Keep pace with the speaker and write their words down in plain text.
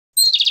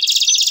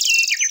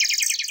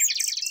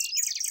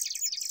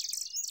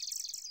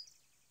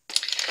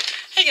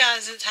Hey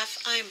guys, it's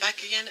Haff. I am back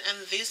again,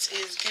 and this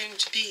is going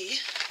to be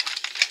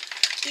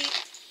the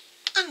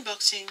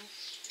unboxing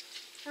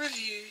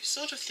review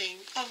sort of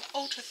thing of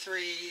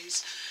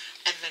Ulta3's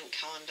advent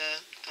calendar.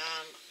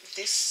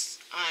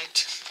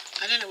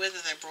 I don't know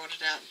whether they brought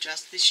it out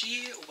just this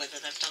year or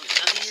whether they've done it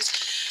in other years.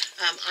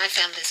 I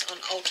found this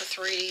on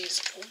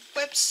Ulta3's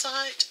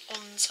website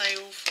on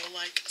sale for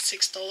like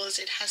 $6.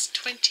 It has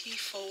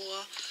 24,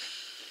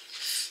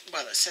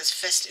 well, it says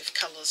festive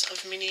colours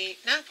of mini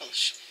nail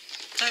polish.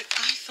 So I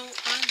thought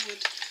I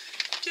would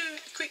do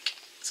a quick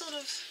sort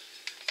of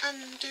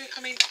undo.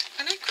 I mean,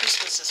 I know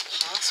Christmas has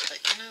passed, but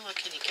you know, like,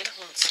 can you get it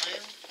on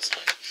sale? So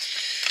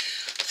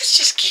let's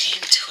just get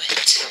into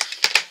it.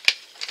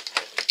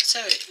 So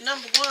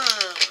number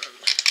one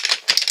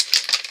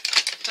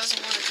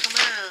doesn't want to come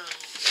out.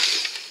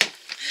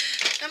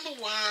 Number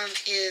one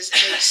is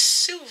a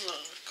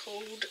silver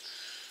called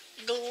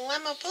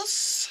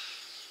Glamorbus.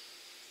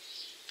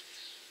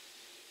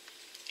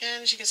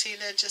 And as you can see,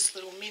 they're just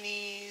little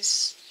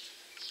minis.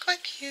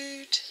 Quite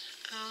cute.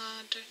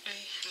 I don't know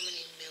how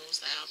many mils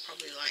they are.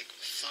 Probably like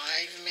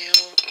 5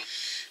 mil.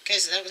 Okay,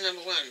 so that was number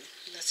one.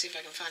 Let's see if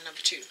I can find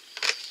number two.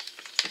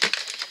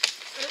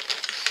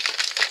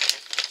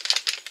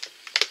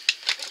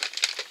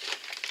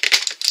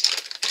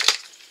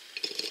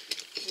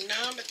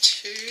 Number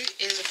two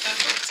is a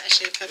purple. It's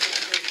actually a purple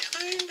I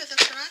already own, but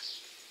that's alright.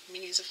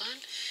 Minis are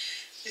fine.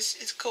 This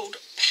is called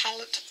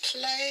Palette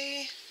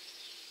Play.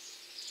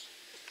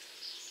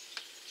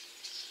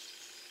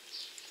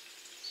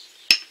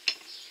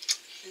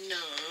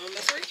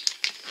 Number three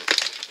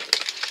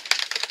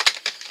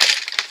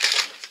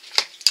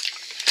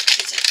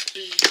is a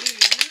blue.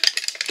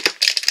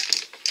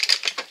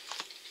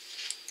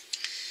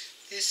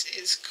 This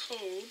is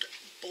called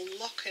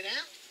Block It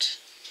Out.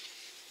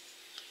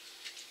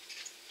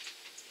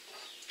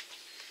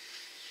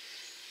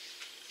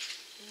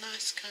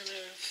 Nice kind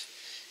of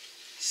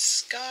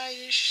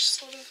skyish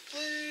sort of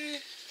blue,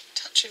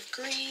 touch of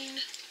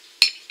green.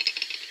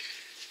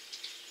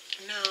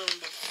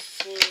 Number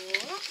four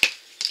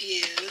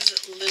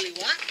is Lily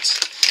White.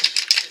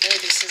 I know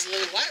this is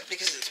Lily White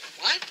because it's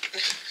white,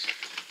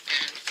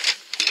 and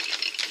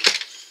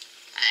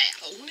I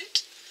own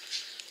it.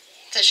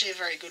 It's actually a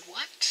very good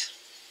white.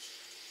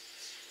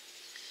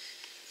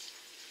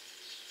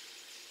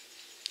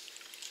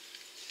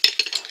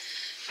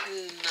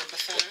 Number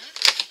five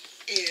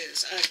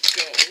is a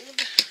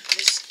gold.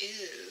 This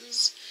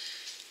is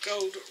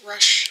Gold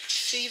Rush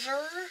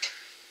Fever.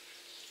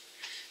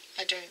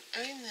 I don't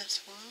own this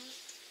one.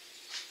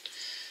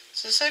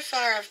 So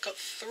far I've got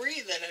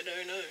 3 that I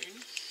don't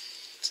own.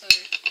 So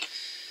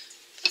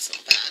that's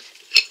not bad.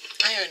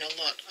 I own a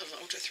lot of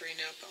Ulta3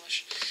 nail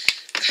polish.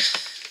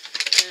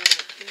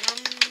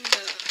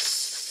 Number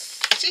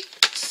 6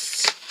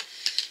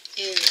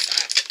 is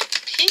a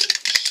pink.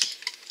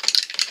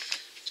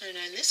 Don't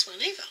own this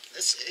one either.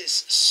 This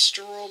is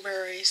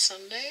Strawberry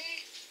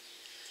Sundae.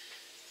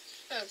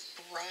 A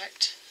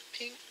bright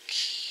pink.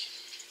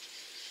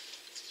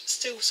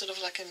 Still sort of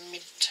like a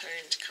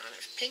mid-toned kind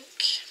of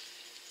pink.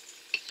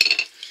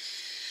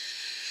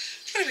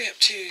 What are we up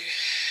to?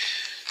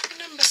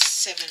 Number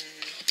 7.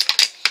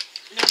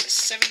 Number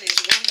 7 is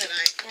one that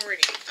I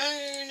already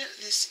own.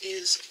 This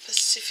is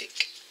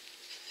Pacific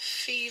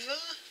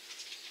Fever,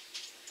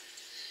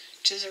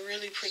 which is a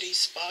really pretty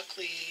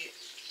sparkly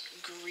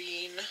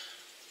green.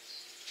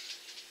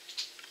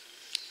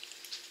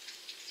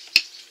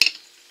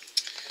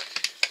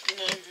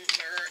 Number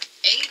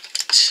 8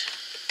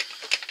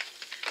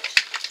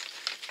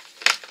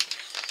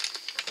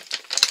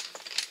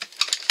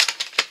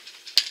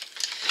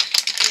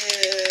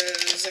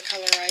 is a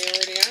colour I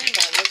already own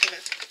by the look of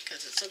it,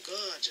 because it's so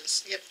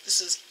gorgeous. Yep, this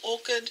is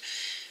Orchid.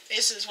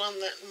 This is one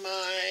that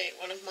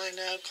one of my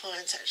nail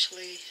clients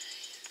actually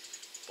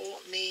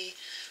bought me.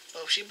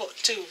 Well, she bought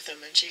 2 of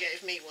them and she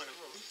gave me one of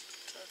them.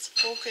 So it's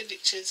Orchid,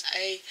 which is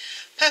a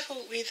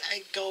purple with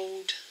a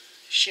gold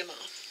shimmer.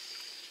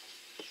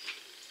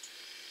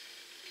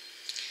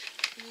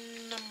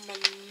 Number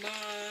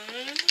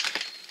 9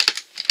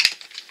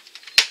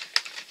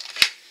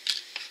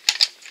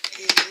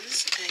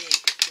 is a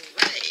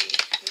grey.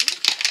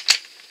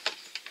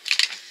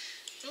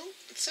 Oh,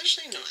 it's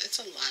actually not. It's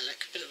a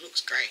lilac, but it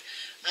looks grey.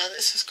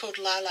 This is called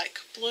Lilac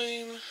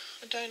Bloom.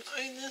 I don't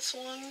own this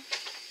one.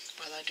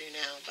 Well, I do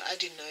now, but I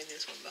didn't own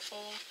this one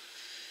before.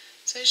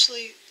 It's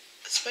actually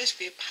supposed to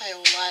be a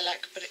pale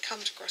lilac, but it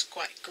comes across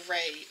quite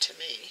grey to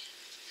me.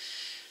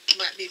 It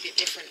might be a bit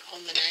different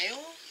on the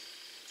nail.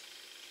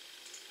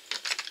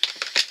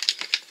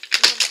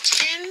 Number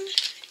 10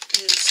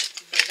 is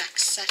Black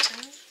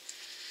Satin,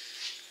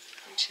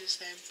 which is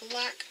their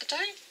black. I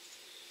don't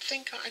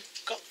think I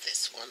got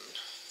this one.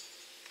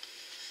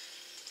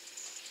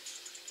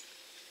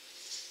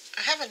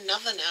 I have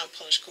another nail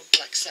polish called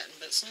Black Satin,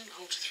 but it's not an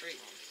Ulta3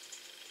 one.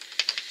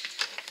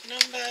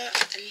 Number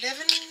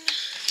 11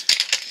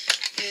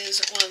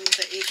 is one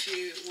that if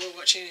you were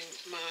watching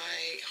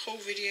my haul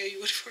video you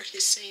would have already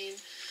seen.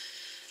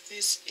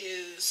 This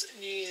is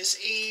New Year's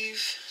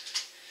Eve.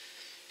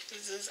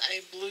 This is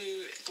a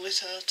blue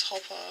glitter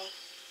topper.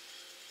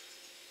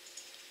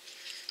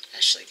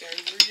 Actually go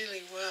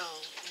really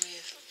well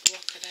with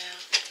Rock It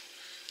Out.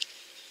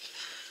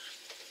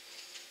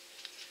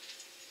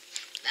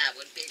 That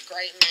would be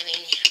great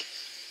money.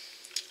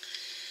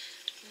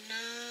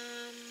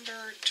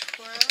 Number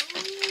 12.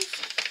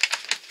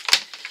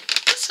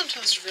 It's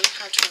sometimes really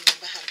hard to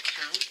remember how to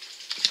count.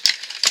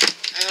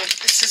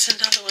 This is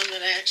another one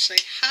that I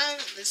actually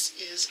have. This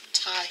is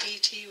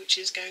Tahiti, which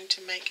is going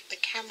to make the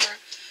camera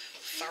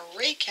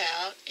freak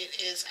out.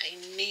 It is a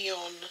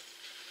neon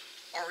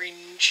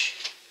orange.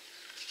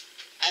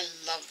 I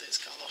love this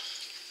colour.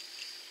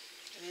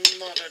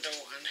 Not at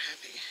all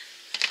unhappy.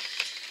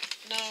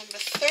 Number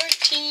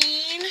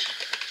 13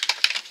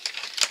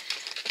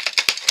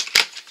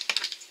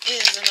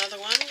 is another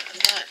one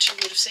that you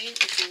would have seen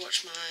if you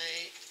watched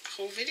my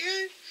whole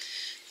video.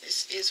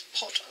 This is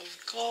Pot of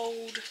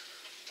Gold,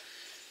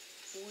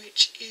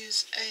 which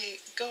is a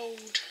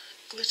gold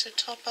glitter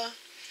topper.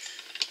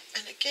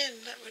 And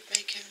again, that would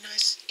make a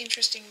nice,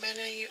 interesting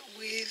money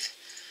with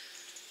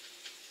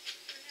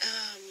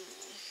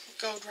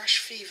Gold Rush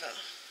Fever.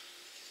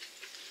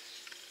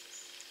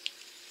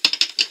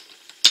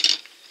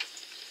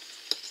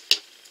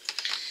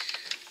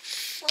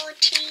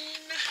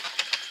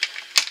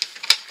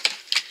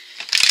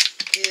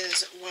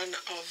 Is one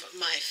of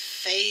my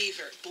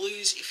favourite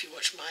blues, if you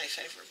watch my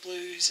favourite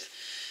blues,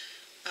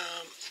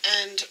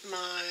 and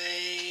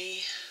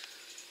my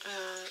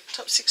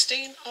top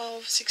 16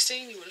 of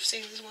 16, you would have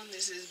seen this one.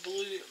 This is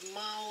Blue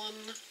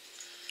Marlin.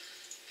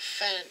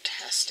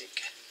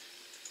 Fantastic,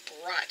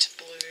 bright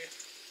blue.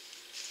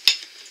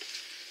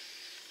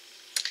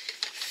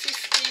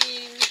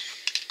 15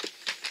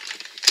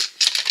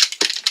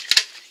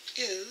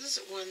 is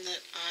one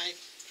that I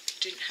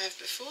didn't have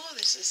before.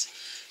 This is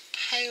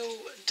Pale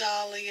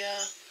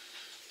Dahlia,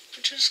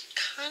 which is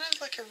kind of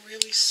like a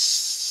really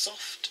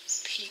soft,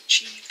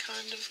 peachy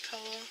kind of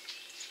colour.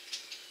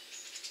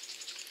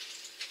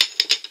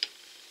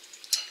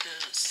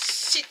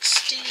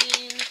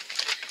 16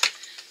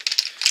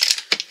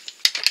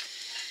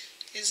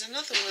 is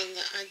another one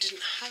that I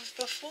didn't have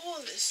before.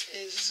 This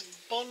is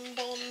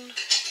Bonbon,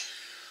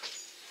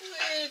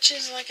 which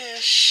is like a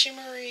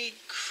shimmery,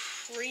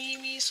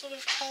 creamy sort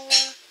of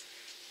colour.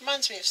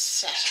 Reminds me of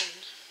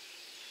satin.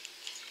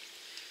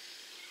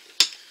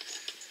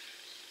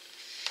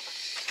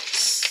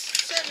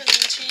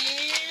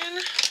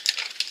 17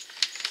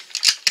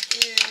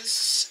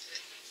 is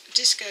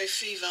Disco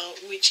Fever,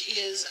 which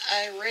is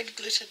a red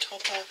glitter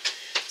topper,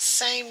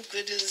 same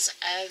glitters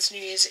as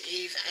New Year's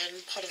Eve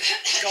and Pot of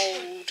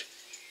Gold,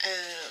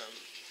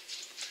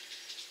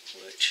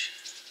 which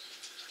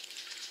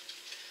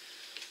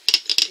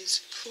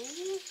is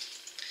cool.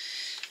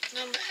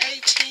 Number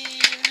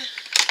 18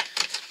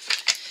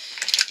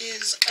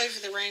 is Over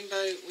the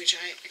Rainbow, which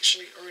I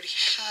actually already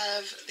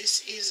have.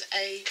 This is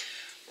a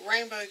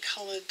rainbow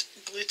coloured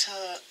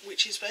glitter,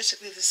 which is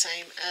basically the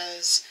same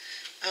as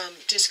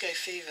Disco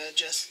Fever,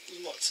 just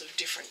lots of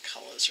different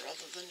colours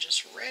rather than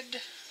just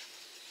red.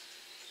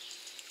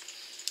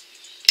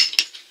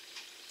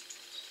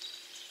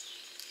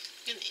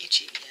 Getting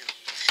itchy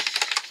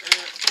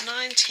now.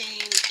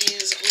 19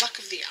 is Luck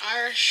of the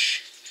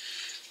Irish,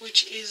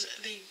 which is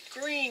the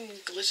green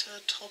glitter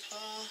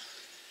topper.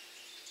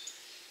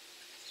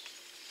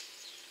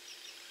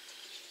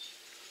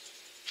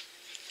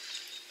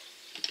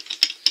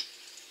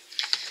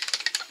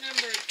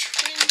 Number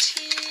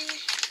 20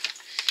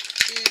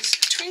 is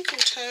Twinkle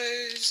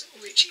Toes,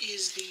 which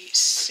is the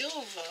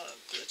silver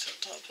glitter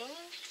topper.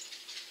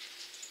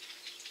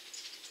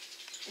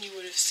 You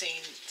would have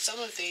seen some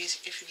of these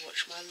if you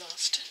watched my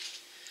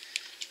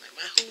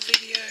whole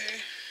video.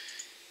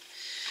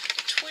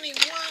 21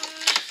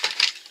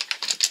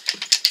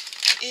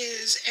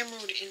 is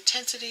Emerald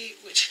Intensity,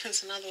 which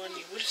is another one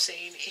you would have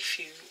seen if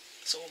you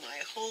saw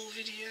my whole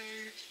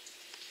video.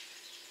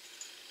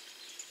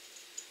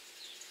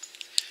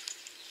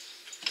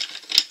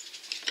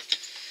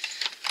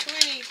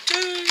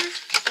 22,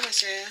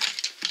 almost there,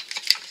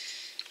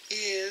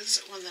 is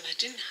one that I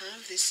didn't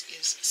have. This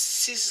is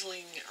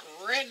Sizzling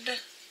Red.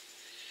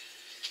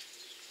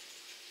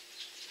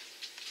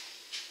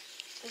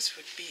 This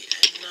would be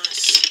a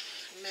nice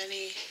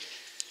mani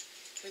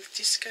with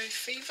Disco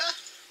Fever.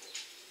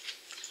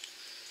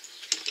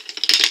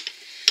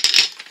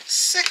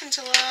 Second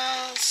to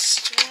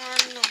last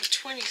one, number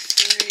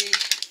 23,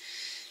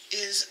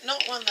 is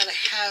not one that I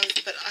have,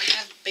 but I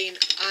have been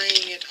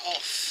eyeing it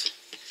off.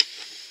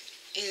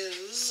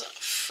 Is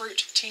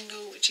Fruit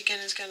Tingle, which again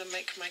is going to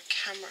make my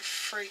camera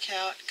freak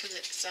out because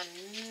it's a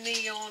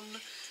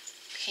neon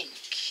pink.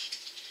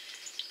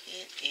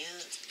 It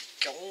is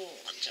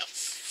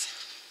gorgeous.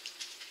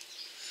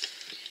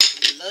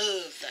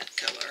 Love that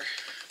colour.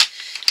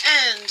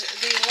 And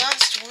the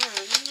last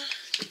one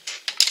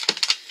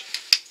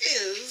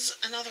is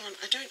another one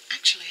I don't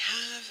actually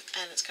have,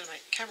 and it's going to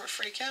make camera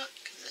freak out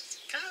because it's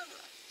kind of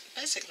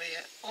basically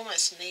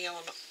almost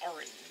neon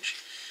orange,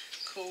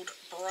 called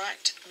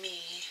Bright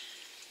Me.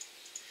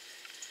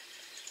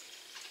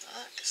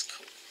 That is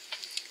cool.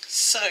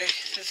 So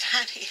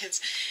that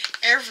is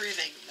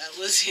everything that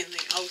was in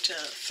the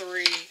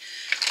Ulta3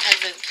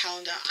 Advent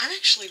Calendar. I'm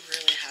actually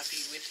really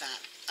happy with that,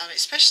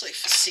 especially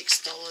for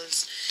 $6.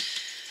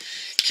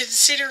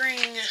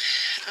 Considering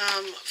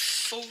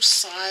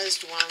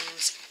full-sized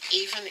ones,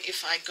 even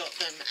if I got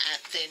them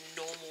at their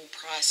normal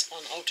price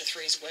on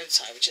Ulta3's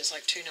website, which is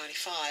like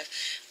 $2.95,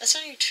 that's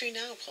only 2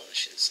 nail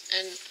polishes.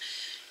 And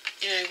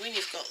you know, when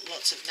you've got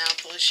lots of nail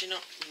polish, you're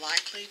not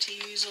likely to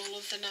use all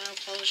of the nail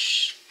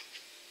polish.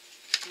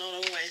 Not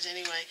always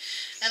anyway.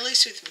 At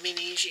least with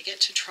minis you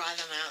get to try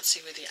them out,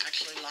 see whether you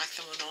actually like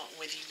them or not, and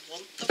whether you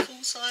want the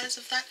full size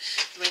of that.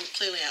 I mean,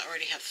 clearly I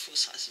already have the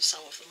full size of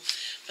some of them,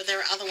 but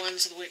there are other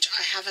ones which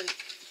I haven't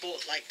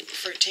bought, like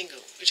Fruit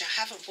Tingle, which I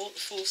haven't bought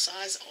the full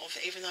size of,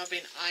 even though I've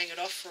been eyeing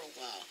it off for a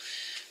while.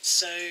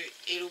 So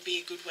it'll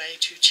be a good way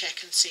to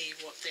check and see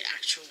what the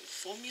actual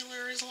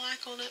formula is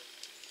like on it.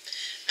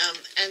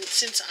 And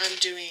since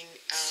I'm doing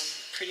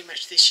pretty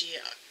much this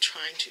year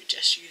trying to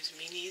just use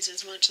minis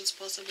as much as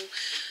possible,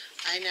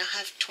 I now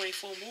have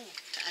 24 more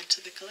to add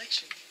to the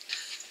collection.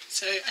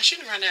 So I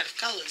shouldn't run out of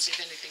colours, if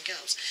anything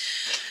else.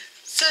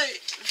 So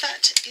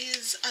that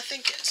is, I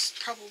think it's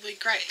probably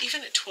great.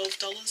 Even at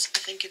 $12, I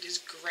think it is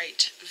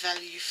great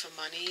value for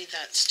money.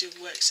 That still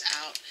works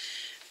out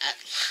at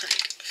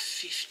like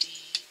 50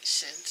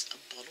 cents a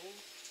bottle,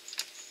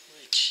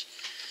 which,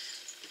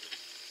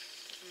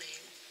 I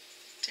mean,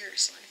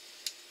 seriously,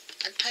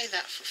 I'd pay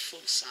that for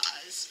full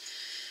size.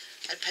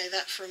 I'd pay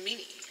that for a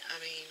mini.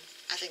 I mean,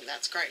 I think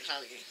that's great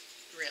value,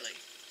 really.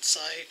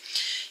 So,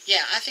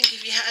 yeah, I think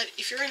if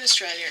you're in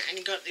Australia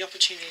and you got the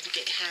opportunity to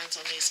get your hands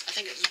on these, I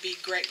think it would be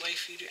a great way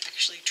for you to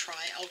actually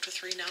try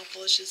Ulta3 nail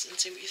polishes and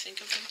see what you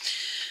think of them.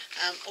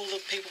 All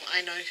the people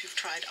I know who've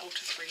tried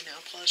Ulta3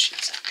 nail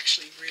polishes are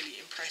actually really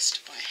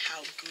impressed by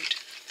how good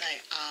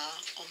they are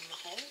on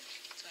the whole.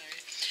 So,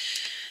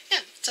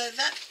 yeah, so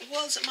that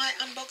was my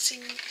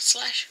unboxing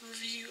 /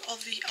 review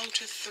of the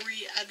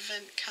Ulta3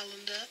 Advent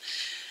Calendar.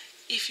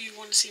 If you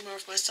want to see more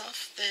of my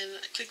stuff,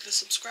 then click the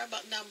subscribe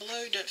button down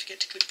below. Don't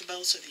forget to click the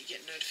bell so that you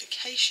get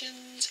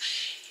notifications.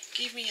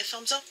 Give me a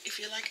thumbs up if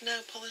you like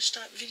nail polish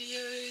type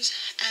videos,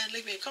 and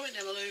leave me a comment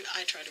down below.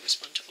 I try to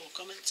respond to all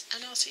comments,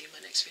 and I'll see you in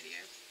my next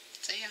video.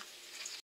 See ya.